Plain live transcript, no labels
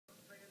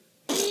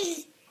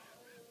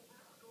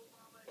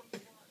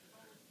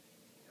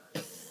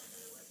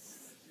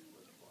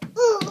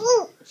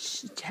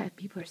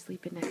People are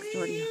sleeping next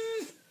door to you.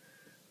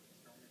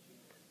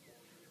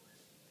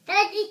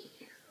 Daddy,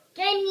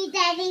 get me,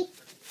 Daddy.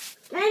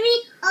 Let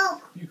me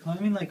Hulk. You're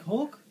climbing like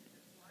Hulk?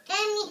 Get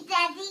me,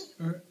 Daddy.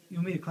 Or you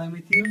want me to climb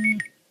with you?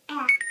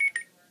 Yeah.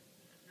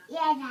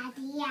 Yeah,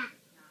 Daddy, yeah.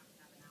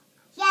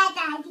 Yeah,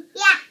 Daddy,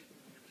 yeah.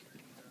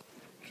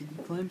 Can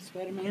you climb,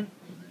 Spider-Man?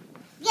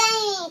 Get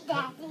me,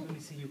 Daddy. Let me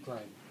see you climb.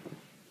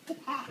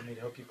 Want me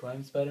to help you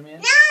climb,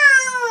 Spider-Man?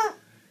 No!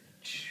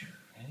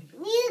 Ready?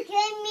 You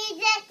get me,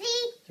 Daddy.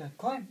 Yeah,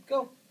 climb.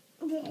 Go.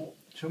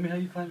 Show me how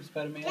you climb,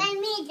 Spider-Man. Get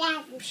me,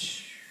 Daddy.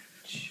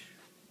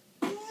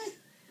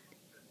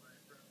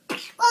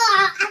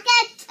 Oh, I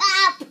got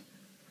top.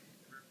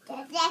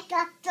 Daddy, I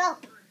got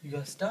top. You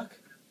got stuck?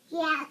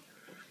 Yeah.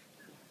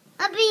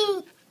 I'm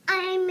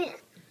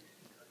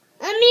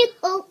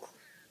Hulk.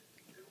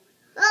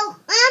 Oh,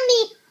 I'm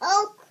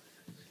Hulk.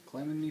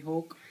 Climbing me,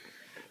 Hulk.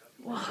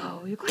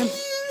 Whoa, you climb.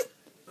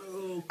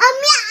 Oh. I'm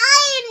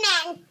Iron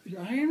Man.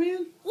 You're Iron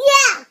Man?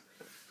 Yeah.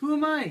 Who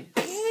am I?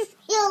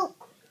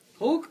 Hulk.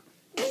 Hulk?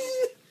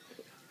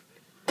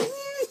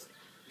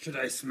 Should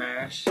I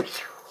smash? No,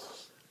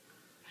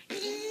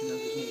 there's no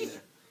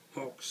there.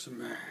 Hulk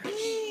smash.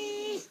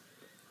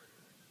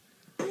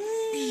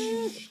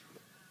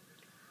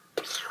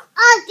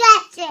 Oh,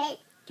 that's it.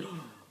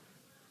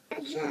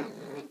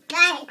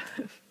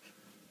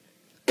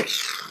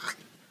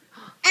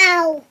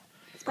 Ow.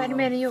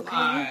 Spider-Man, are you okay?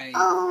 Fly.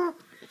 Oh.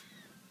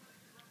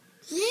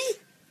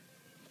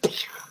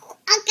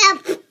 I got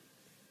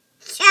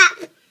chop.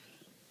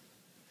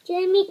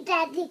 Give me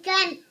Daddy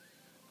gun.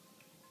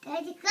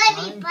 Daddy gun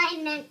me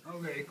Spider-Man.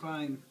 Okay,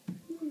 climb.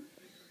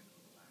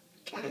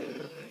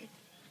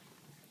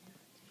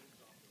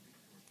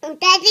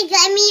 Daddy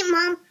got me,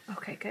 Mom.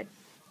 Okay, good.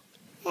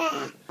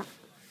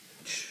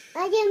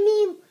 I get me,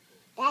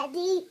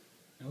 Daddy.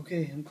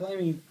 Okay, I'm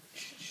climbing.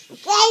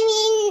 Get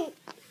me.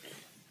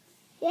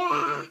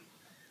 Yeah.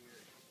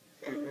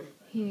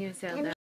 He needs to